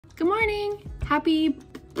Good morning. Happy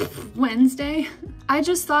Wednesday. I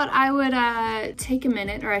just thought I would take a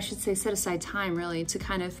minute, or I should say set aside time really, to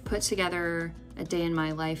kind of put together a day in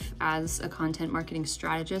my life as a content marketing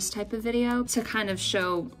strategist type of video to kind of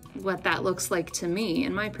show what that looks like to me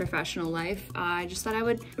in my professional life. I just thought I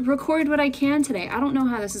would record what I can today. I don't know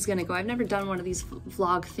how this is gonna go. I've never done one of these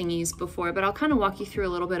vlog thingies before, but I'll kind of walk you through a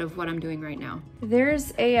little bit of what I'm doing right now.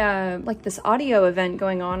 There's a like this audio event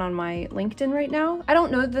going on my LinkedIn right now. I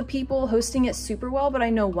don't know the people hosting it super well, but I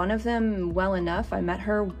know one of them well enough. I met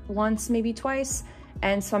her once, maybe twice.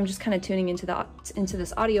 And so I'm just kind of tuning into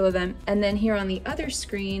this audio event. And then here on the other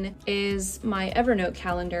screen is my Evernote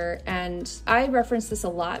calendar. And I reference this a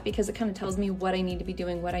lot because it kind of tells me what I need to be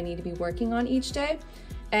doing, what I need to be working on each day.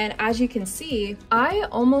 And as you can see, I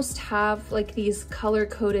almost have like these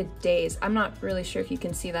color-coded days. I'm not really sure if you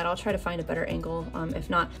can see that. I'll try to find a better angle if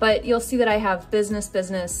not. But you'll see that I have business,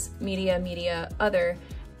 business, media, media, other.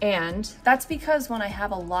 And that's because when I have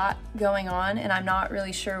a lot going on and I'm not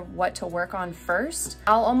really sure what to work on first,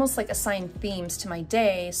 I'll almost like assign themes to my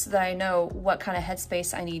day so that I know what kind of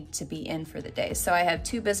headspace I need to be in for the day. So I have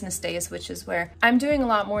 2 business days, which is where I'm doing a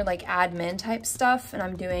lot more like admin type stuff, and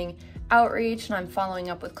I'm doing outreach and I'm following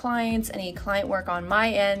up with clients. Any client work on my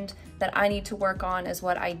end that I need to work on is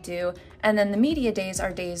what I do. And then the media days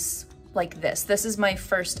are days like this. This is my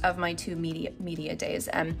first of my 2 media days.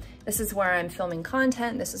 This is where I'm filming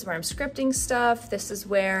content. This is where I'm scripting stuff. This is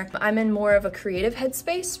where I'm in more of a creative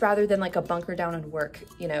headspace rather than like a bunker down and work,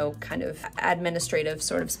 you know, kind of administrative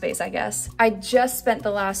sort of space, I guess. I just spent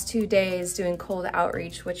the last 2 days doing cold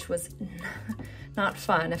outreach, which was not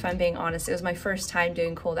fun, if I'm being honest. It was my first time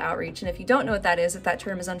doing cold outreach. And if you don't know what that is, if that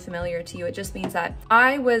term is unfamiliar to you, it just means that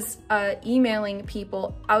I was emailing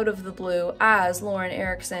people out of the blue as Lauren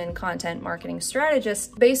Erickson, content marketing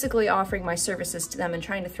strategist, basically offering my services to them and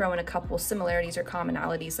trying to throw in a couple similarities or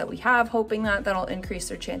commonalities that we have, hoping that that'll increase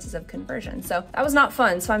their chances of conversion. So that was not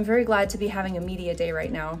fun. So I'm very glad to be having a media day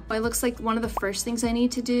right now. It looks like one of the first things I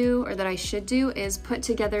need to do, or that I should do, is put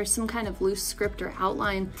together some kind of loose script or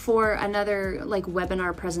outline for another like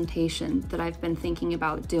webinar presentation that I've been thinking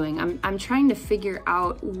about doing. I'm trying to figure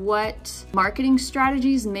out what marketing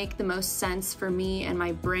strategies make the most sense for me and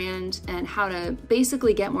my brand and how to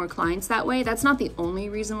basically get more clients that way. That's not the only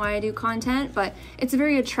reason why I do content, but it's a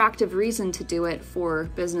very attractive reason to do it for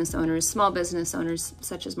business owners, small business owners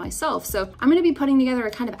such as myself. So I'm going to be putting together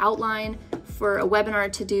a kind of outline for a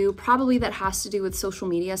webinar to do, probably that has to do with social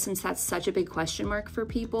media, since that's such a big question mark for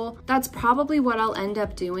people. That's probably what I'll end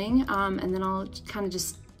up doing, and then I'll kind of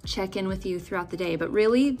just check in with you throughout the day. But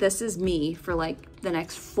really, this is me for like the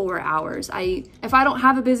next 4 hours. If I don't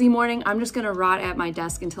have a busy morning, I'm just gonna rot at my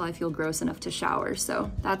desk until I feel gross enough to shower. So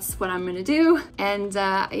that's what I'm gonna do. And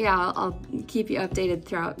yeah, I'll keep you updated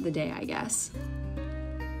throughout the day, I guess.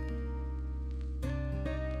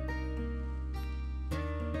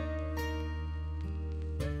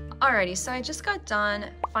 Alrighty, so I just got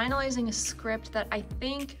done finalizing a script that I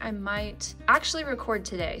think I might actually record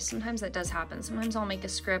today. Sometimes that does happen. Sometimes I'll make a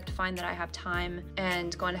script, find that I have time,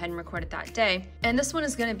 and go on ahead and record it that day. And this one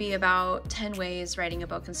is gonna be about 10 ways writing a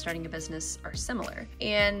book and starting a business are similar.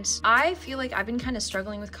 And I feel like I've been kind of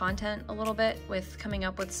struggling with content a little bit, with coming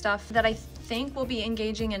up with stuff that I think will be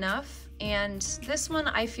engaging enough. And this one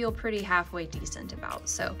I feel pretty halfway decent about.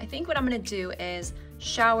 So I think what I'm gonna do is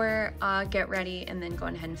shower, get ready, and then go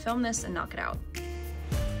ahead and film this and knock it out.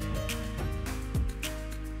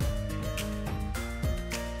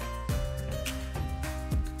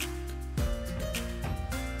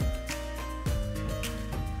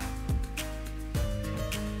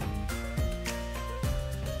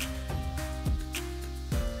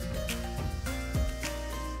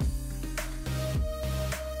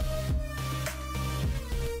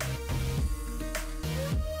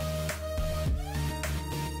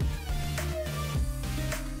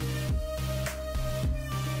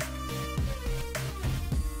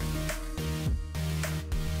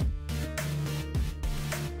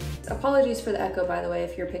 Apologies for the echo, by the way,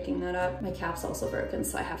 if you're picking that up. My cap's also broken,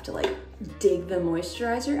 so I have to like dig the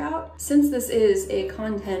moisturizer out. Since this is a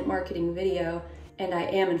content marketing video, and I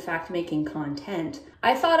am in fact making content,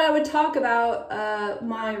 I thought I would talk about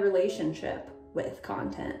my relationship with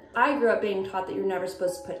content. I grew up being taught that you're never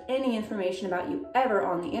supposed to put any information about you ever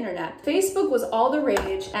on the internet. Facebook was all the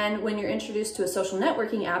rage, and when you're introduced to a social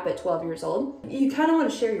networking app at 12 years old, you kind of want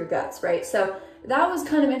to share your guts, right? So that was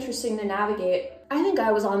kind of interesting to navigate. I think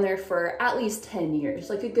I was on there for at least 10 years,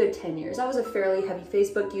 like a good 10 years. I was a fairly heavy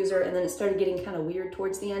Facebook user, and then it started getting kind of weird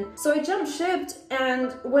towards the end. So I jumped shipped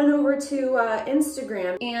and went over to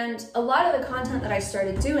Instagram, and a lot of the content that I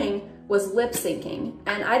started doing was lip syncing.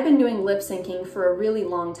 And I'd been doing lip syncing for a really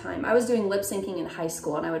long time. I was doing lip syncing in high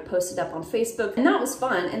school and I would post it up on Facebook and that was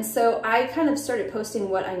fun. And so I kind of started posting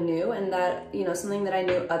what I knew and that, you know, something that I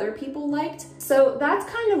knew other people liked. So that's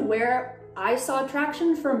kind of where I saw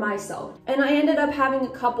traction for myself. And I ended up having a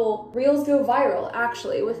couple reels go viral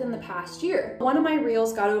actually within the past year. One of my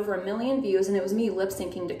reels got over 1 million views and it was me lip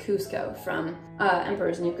syncing to Cusco from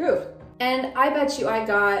Emperor's New Groove. And I bet you I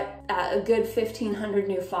got a good 1,500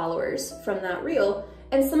 new followers from that reel,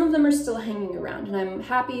 and some of them are still hanging around, and I'm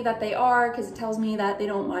happy that they are because it tells me that they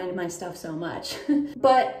don't mind my stuff so much.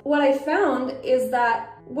 But what I found is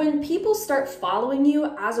that when people start following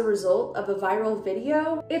you as a result of a viral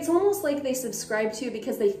video, it's almost like they subscribe to you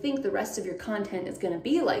because they think the rest of your content is gonna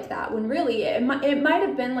be like that, when really it might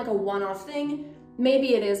have been like a one-off thing.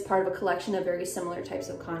 Maybe it is part of a collection of very similar types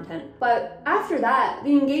of content. But after that,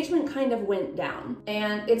 the engagement kind of went down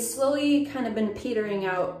and it's slowly kind of been petering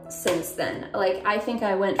out since then. Like I think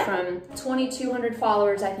I went from 2,200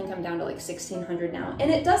 followers, I think I'm down to like 1,600 now.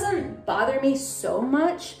 And it doesn't bother me so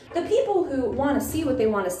much. The people who want to see what they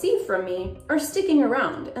want to see from me are sticking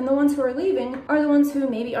around, and the ones who are leaving are the ones who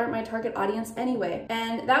maybe aren't my target audience anyway.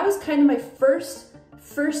 And that was kind of my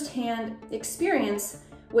first-hand experience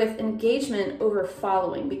with engagement over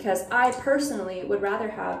following, because I personally would rather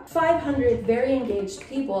have 500 very engaged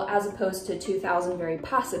people as opposed to 2,000 very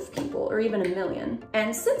passive people, or even 1 million.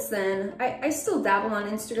 And since then, I still dabble on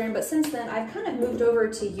Instagram, but since then I've kind of moved over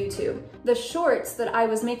to YouTube. The shorts that I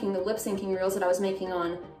was making, the lip syncing reels that I was making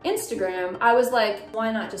on Instagram, I was like,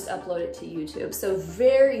 why not just upload it to YouTube? So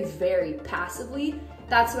very, very passively,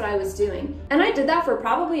 that's what I was doing. And I did that for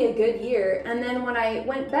probably a good year. And then when I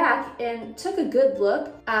went back and took a good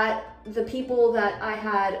look at the people that I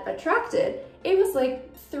had attracted, it was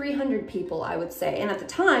like 300 people, I would say. And at the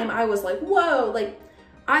time I was like, whoa, like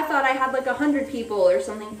I thought I had like 100 people or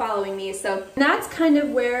something following me. So that's kind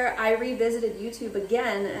of where I revisited YouTube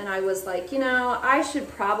again, and I was like, you know, I should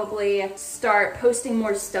probably start posting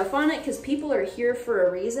more stuff on it because people are here for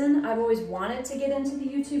a reason. I've always wanted to get into the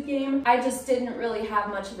YouTube game. I just didn't really have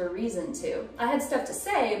much of a reason to. I had stuff to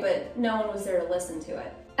say, but no one was there to listen to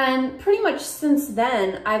it. And pretty much since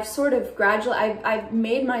then, I've sort of gradually, I've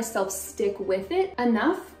made myself stick with it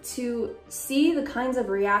enough to see the kinds of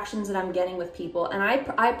reactions that I'm getting with people. And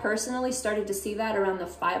I personally started to see that around the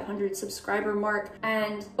 500 subscriber mark.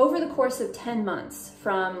 And over the course of 10 months,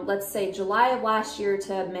 from let's say July of last year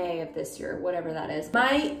to May of this year, whatever that is,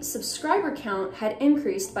 my subscriber count had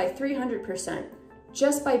increased by 300%.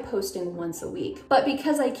 Just by posting once a week. But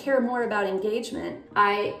because I care more about engagement,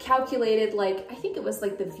 I calculated I think it was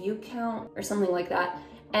like the view count or something like that,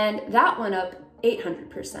 and that went up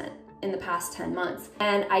 800% in the past 10 months.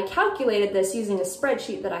 And I calculated this using a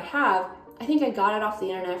spreadsheet that I have. I think I got it off the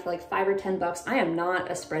internet for like $5 or $10. I am not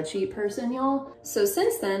a spreadsheet person, y'all. So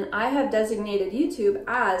since then, I have designated YouTube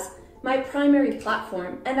as my primary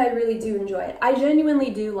platform, and I really do enjoy it. I genuinely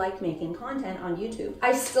do like making content on YouTube.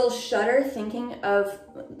 I still shudder thinking of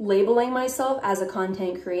labeling myself as a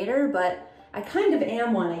content creator, but I kind of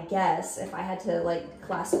am one, I guess, if I had to like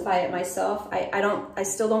classify it myself. I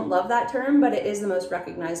still don't love that term, but it is the most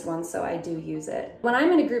recognized one, so I do use it. When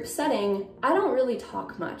I'm in a group setting, I don't really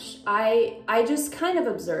talk much. I just kind of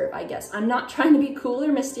observe, I guess. I'm not trying to be cool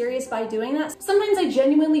or mysterious by doing that. Sometimes I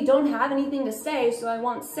genuinely don't have anything to say, so I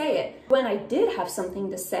won't say it. When I did have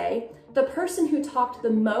something to say, the person who talked the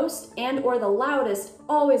most and or the loudest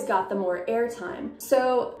always got the more airtime.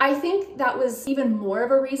 So I think that was even more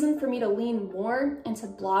of a reason for me to lean more into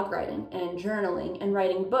blog writing and journaling and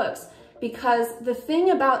writing books, because the thing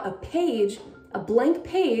about a page, a blank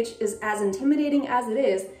page, is as intimidating as it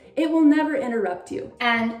is, it will never interrupt you.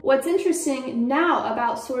 And what's interesting now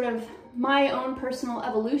about sort of my own personal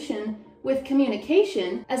evolution with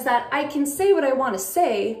communication is that I can say what I want to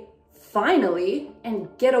say finally, and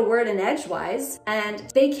get a word in edgewise, and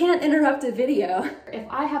they can't interrupt a video. If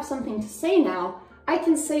I have something to say now, I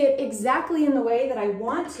can say it exactly in the way that I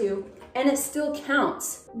want to, and it still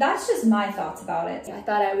counts. That's just my thoughts about it. I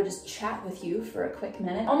thought I would just chat with you for a quick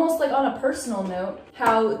minute, almost like on a personal note,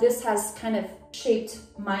 how this has kind of shaped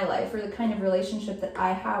my life, or the kind of relationship that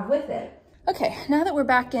I have with it. Okay, now that we're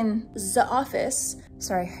back in the office,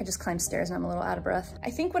 sorry, I just climbed stairs and I'm a little out of breath. I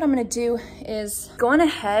think what I'm gonna do is go on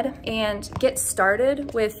ahead and get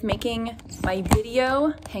started with making my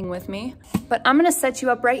video. Hang with me. But I'm gonna set you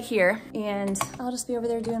up right here and I'll just be over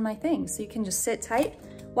there doing my thing. So you can just sit tight,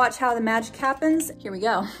 watch how the magic happens. Here we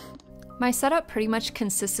go. My setup pretty much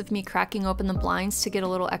consists of me cracking open the blinds to get a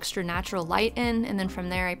little extra natural light in, and then from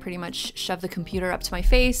there I pretty much shove the computer up to my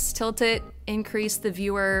face, tilt it, increase the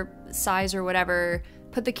viewer size or whatever,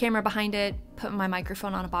 put the camera behind it, put my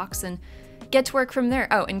microphone on a box, and get to work from there.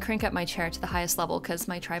 Oh, and crank up my chair to the highest level because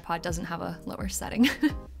my tripod doesn't have a lower setting.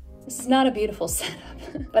 This is not a beautiful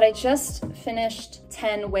setup, but I just finished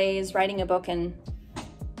 10 ways writing a book and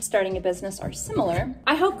starting a business are similar.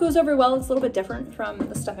 I hope goes over well. It's a little bit different from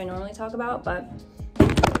the stuff I normally talk about, but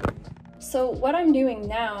so what I'm doing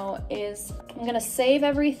now is I'm gonna save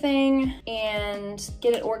everything and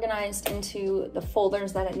get it organized into the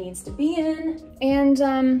folders that it needs to be in,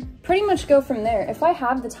 and pretty much go from there. If I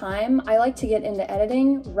have the time, I like to get into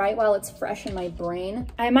editing right while it's fresh in my brain.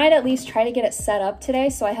 I might at least try to get it set up today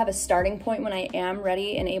so I have a starting point when I am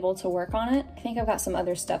ready and able to work on it. I think I've got some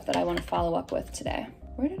other stuff that I want to follow up with today.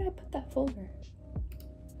 Where did I put that folder?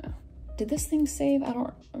 Oh, did this thing save? I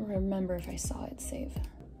don't remember if I saw it save.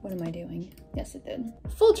 What am I doing? Yes, it did.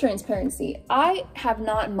 Full transparency, I have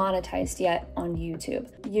not monetized yet on YouTube.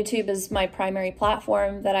 YouTube is my primary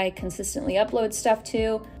platform that I consistently upload stuff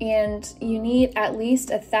to, and you need at least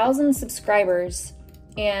 1,000 subscribers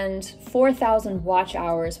and 4,000 watch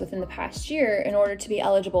hours within the past year in order to be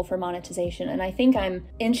eligible for monetization. And I think I'm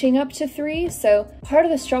inching up to 3. So part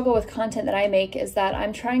of the struggle with content that I make is that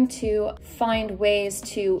I'm trying to find ways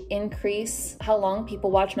to increase how long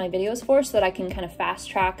people watch my videos for so that I can kind of fast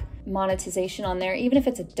track monetization on there. Even if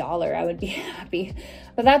it's $1, I would be happy.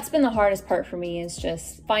 But that's been the hardest part for me, is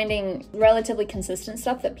just finding relatively consistent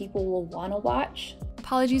stuff that people will want to watch.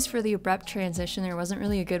 Apologies for the abrupt transition. There wasn't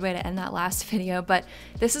really a good way to end that last video, but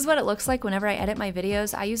this is what it looks like whenever I edit my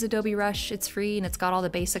videos. I use Adobe Rush. It's free and it's got all the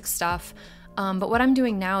basic stuff. But what I'm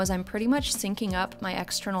doing now is I'm pretty much syncing up my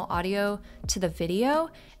external audio to the video,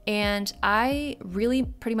 and I really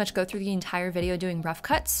pretty much go through the entire video doing rough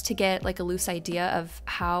cuts to get like a loose idea of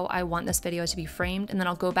how I want this video to be framed, and then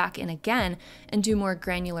I'll go back in again and do more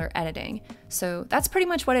granular editing. So that's pretty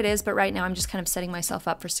much what it is, but right now I'm just kind of setting myself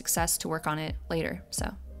up for success to work on it later.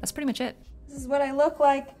 So that's pretty much it. This is what I look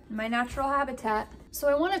like in my natural habitat. So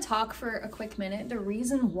I want to talk for a quick minute the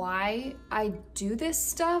reason why I do this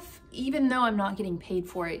stuff, even though I'm not getting paid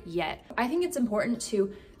for it yet. I think it's important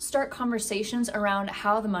to start conversations around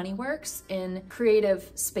how the money works in creative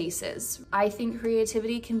spaces. I think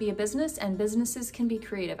creativity can be a business and businesses can be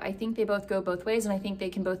creative. I think they both go both ways, and I think they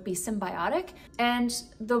can both be symbiotic. And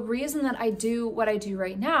the reason that I do what I do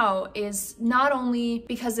right now is not only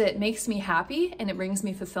because it makes me happy and it brings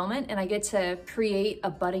me fulfillment and I get to create a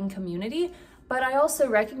budding community, but I also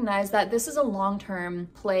recognize that this is a long-term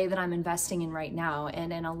play that I'm investing in right now.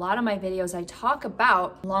 And in a lot of my videos, I talk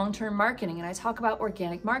about long-term marketing and I talk about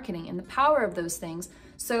organic marketing and the power of those things.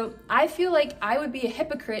 So I feel like I would be a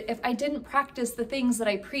hypocrite if I didn't practice the things that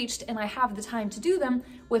I preached and I have the time to do them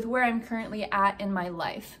with where I'm currently at in my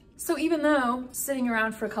life. So even though sitting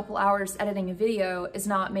around for a couple hours editing a video is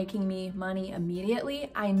not making me money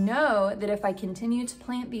immediately, I know that if I continue to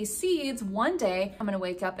plant these seeds, one day I'm gonna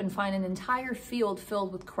wake up and find an entire field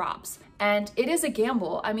filled with crops. And it is a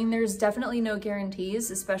gamble. I mean, there's definitely no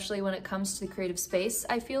guarantees, especially when it comes to the creative space.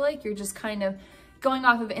 I feel like you're just kind of going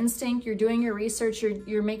off of instinct, you're doing your research,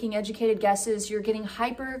 you're making educated guesses, you're getting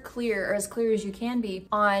hyper clear, or as clear as you can be,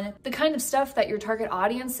 on the kind of stuff that your target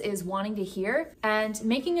audience is wanting to hear, and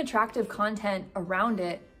making attractive content around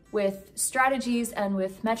it with strategies and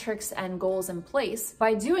with metrics and goals in place.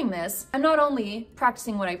 By doing this, I'm not only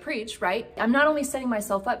practicing what I preach, right? I'm not only setting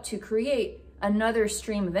myself up to create another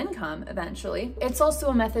stream of income eventually, it's also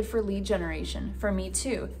a method for lead generation for me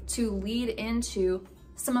too, to lead into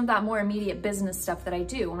some of that more immediate business stuff that I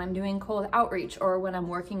do when I'm doing cold outreach or when I'm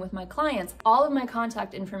working with my clients. All of my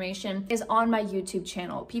contact information is on my YouTube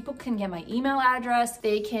channel. People can get my email address,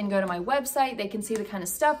 they can go to my website, they can see the kind of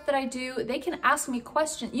stuff that I do, they can ask me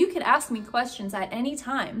questions. You can ask me questions at any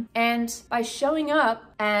time. And by showing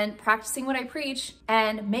up and practicing what I preach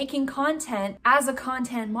and making content as a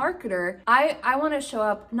content marketer, I want to show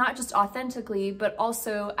up not just authentically, but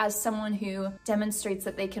also as someone who demonstrates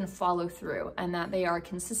that they can follow through and that they are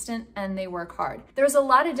consistent and they work hard. There's a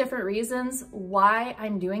lot of different reasons why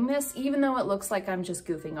I'm doing this, even though it looks like I'm just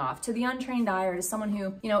goofing off. To the untrained eye, or to someone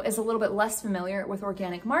who, is a little bit less familiar with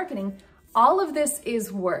organic marketing, all of this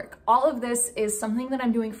is work. All of this is something that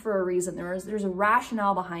I'm doing for a reason. There's a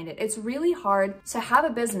rationale behind it. It's really hard to have a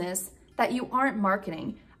business that you aren't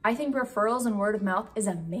marketing. I think referrals and word of mouth is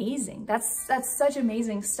amazing. That's such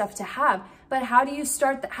amazing stuff to have. But how do you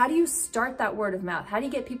start that word of mouth? How do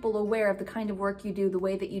you get people aware of the kind of work you do, the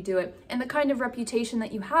way that you do it, and the kind of reputation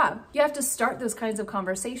that you have? You have to start those kinds of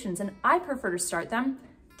conversations, and I prefer to start them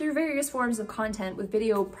through various forms of content, with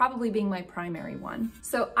video probably being my primary one.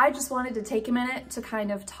 So I just wanted to take a minute to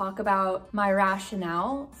kind of talk about my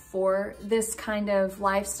rationale for this kind of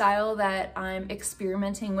lifestyle that I'm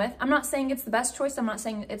experimenting with. I'm not saying it's the best choice, I'm not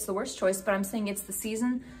saying it's the worst choice, but I'm saying it's the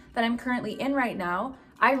season that I'm currently in right now.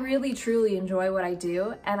 I really truly enjoy what I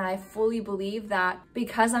do, and I fully believe that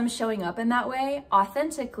because I'm showing up in that way,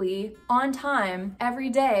 authentically, on time,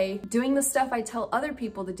 every day, doing the stuff I tell other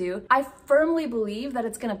people to do, I firmly believe that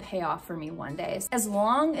it's gonna pay off for me one day. As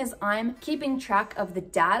long as I'm keeping track of the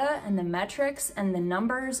data and the metrics and the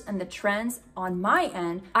numbers and the trends on my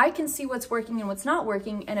end, I can see what's working and what's not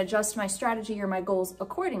working and adjust my strategy or my goals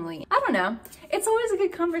accordingly. I don't know, it's always a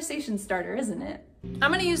good conversation starter, isn't it?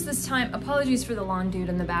 I'm gonna use this time, apologies for the lawn dude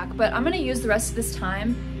in the back, but I'm gonna use the rest of this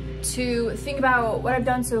time to think about what I've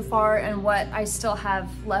done so far and what I still have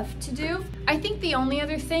left to do. I think the only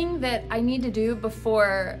other thing that I need to do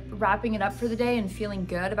before wrapping it up for the day and feeling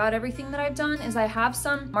good about everything that I've done is I have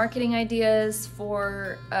some marketing ideas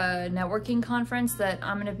for a networking conference that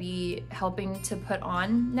I'm gonna be helping to put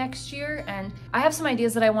on next year. And I have some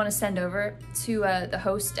ideas that I wanna send over to the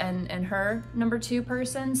host and her number 2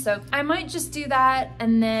 person. So I might just do that,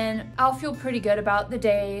 and then I'll feel pretty good about the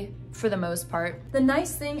day for the most part. The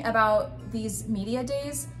nice thing about these media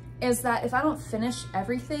days is that if I don't finish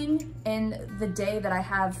everything in the day that I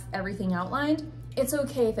have everything outlined, it's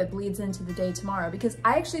okay if it bleeds into the day tomorrow, because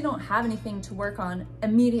I actually don't have anything to work on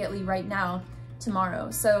immediately right now tomorrow.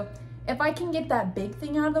 So if I can get that big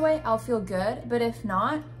thing out of the way, I'll feel good, but if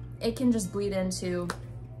not, it can just bleed into,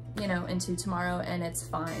 you know, into tomorrow and it's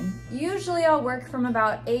fine. Usually I'll work from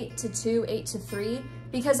about 8 to 2, 8 to 3,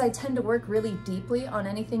 because I tend to work really deeply on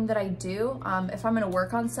anything that I do. If I'm gonna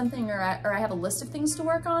work on something or I have a list of things to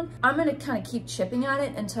work on, I'm gonna kind of keep chipping at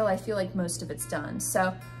it until I feel like most of it's done.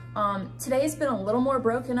 So today's been a little more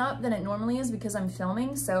broken up than it normally is because I'm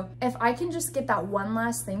filming. So if I can just get that one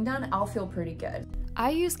last thing done, I'll feel pretty good. I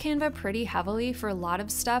use Canva pretty heavily for a lot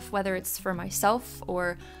of stuff, whether it's for myself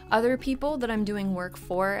or other people that I'm doing work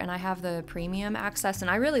for, and I have the premium access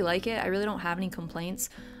and I really like it. I really don't have any complaints.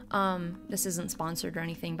 This isn't sponsored or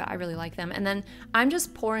anything, but I really like them. And then I'm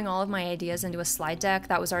just pouring all of my ideas into a slide deck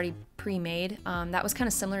that was already pre-made. That was kind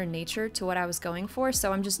of similar in nature to what I was going for.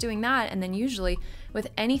 So I'm just doing that. And then usually with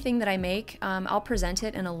anything that I make, I'll present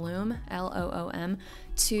it in a Loom, L-O-O-M,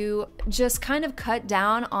 to just kind of cut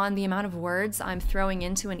down on the amount of words I'm throwing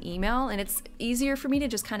into an email. And it's easier for me to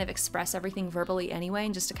just kind of express everything verbally anyway,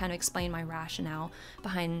 and just to kind of explain my rationale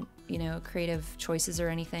behind, you know, creative choices or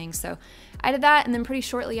anything. So I did that, and then pretty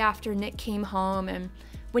shortly after, Nick came home, and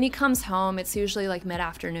when he comes home, it's usually like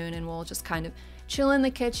mid-afternoon, and we'll just kind of chill in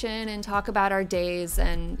the kitchen and talk about our days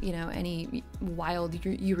and, you know, any wild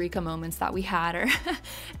eureka moments that we had or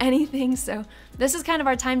anything. So this is kind of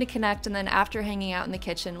our time to connect, and then after hanging out in the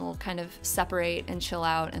kitchen, we'll kind of separate and chill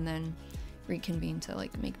out and then reconvene to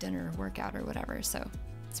like make dinner or work out or whatever. So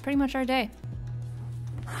it's pretty much our day.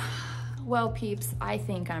 Well, peeps, I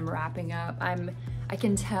think I'm wrapping up. I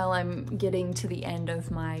can tell I'm getting to the end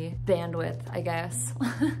of my bandwidth, I guess.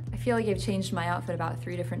 I feel like I've changed my outfit about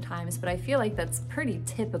 3 different times, but I feel like that's pretty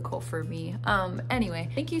typical for me. Anyway,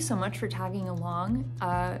 thank you so much for tagging along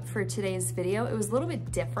for today's video. It was a little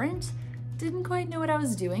bit different. Didn't quite know what I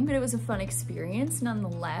was doing, but it was a fun experience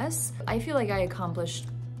nonetheless. I feel like I accomplished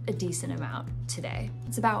a decent amount today.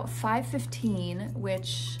 It's about 5:15,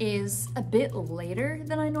 which is a bit later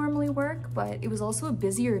than I normally work, but it was also a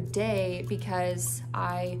busier day because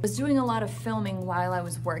I was doing a lot of filming while I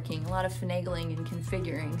was working, a lot of finagling and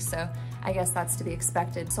configuring, so I guess that's to be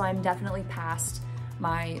expected. So I'm definitely past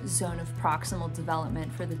my zone of proximal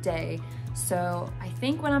development for the day. So I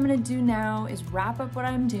think what I'm gonna do now is wrap up what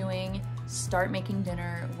I'm doing, start making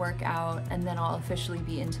dinner, work out, and then I'll officially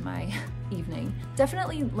be into my evening.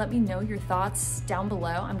 Definitely let me know your thoughts down below.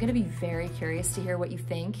 I'm gonna be very curious to hear what you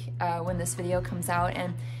think when this video comes out.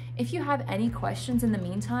 And if you have any questions in the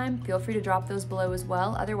meantime, feel free to drop those below as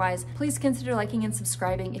well. Otherwise, please consider liking and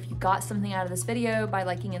subscribing. If you got something out of this video by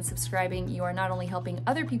liking and subscribing, you are not only helping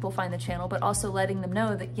other people find the channel, but also letting them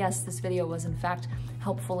know that yes, this video was in fact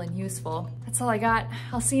helpful and useful. That's all I got.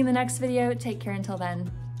 I'll see you in the next video. Take care until then.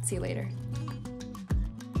 See you later.